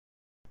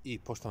I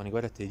poštovani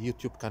gledatelji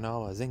YouTube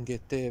kanala Zenge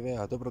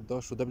TV-a,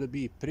 dobrodošli u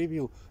WWE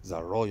Preview za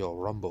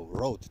Royal Rumble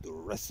Road to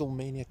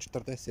Wrestelmania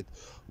 40.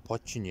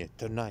 Počinje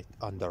tonight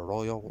on the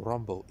Royal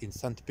Rumble in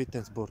St.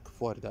 Petersburg,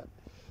 Florida.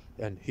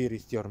 And here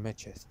is your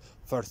matches.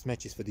 First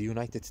match is for the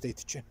United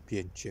States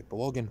Championship.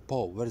 Logan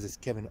Paul versus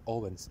Kevin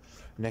Owens.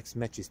 Next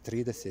match is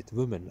 30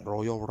 Women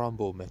Royal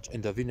Rumble match.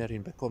 And the winner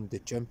in become the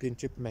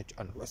championship match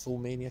on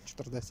WrestleMania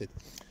 40.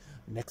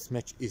 Next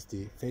match is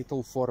the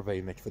Fatal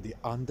 4-Way match for the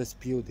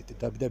undisputed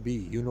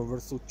WWE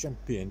Universal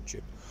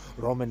Championship.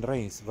 Roman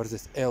Reigns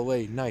versus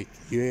LA Knight,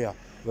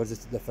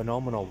 versus the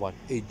phenomenal one,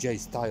 AJ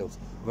Styles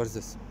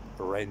versus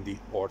Randy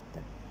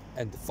Orton.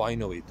 And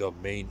finally, the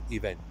main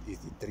event is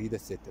the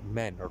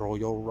 30-man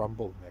Royal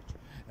Rumble match.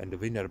 And the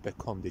winner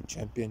become the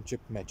championship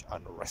match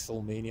on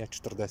WrestleMania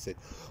 40.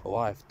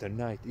 Live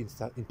tonight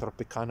in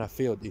Tropicana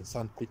Field in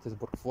St.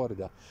 Petersburg,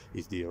 Florida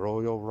is the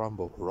Royal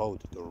Rumble Road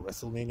to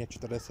WrestleMania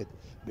 40.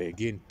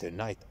 Begin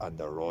tonight on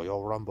the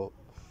Royal Rumble.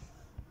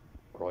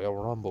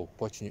 Royal Rumble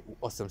počinje u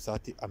 8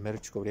 sati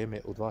američko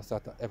vrijeme, u 2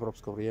 sata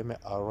evropsko vrijeme,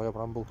 a Royal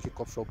Rumble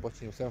kick-off show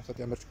počinje u 7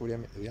 sati američko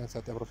vrijeme, u 1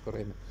 sat evropsko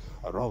vrijeme.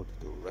 Road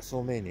to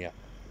WrestleMania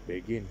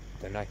begin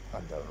tonight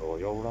on the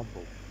Royal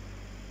Rumble.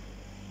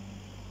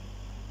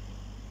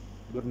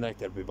 Good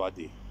night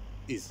everybody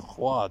iz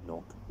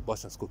hladnog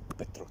Bosanskog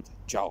Petrovca.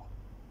 Ćao,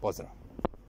 pozdrav.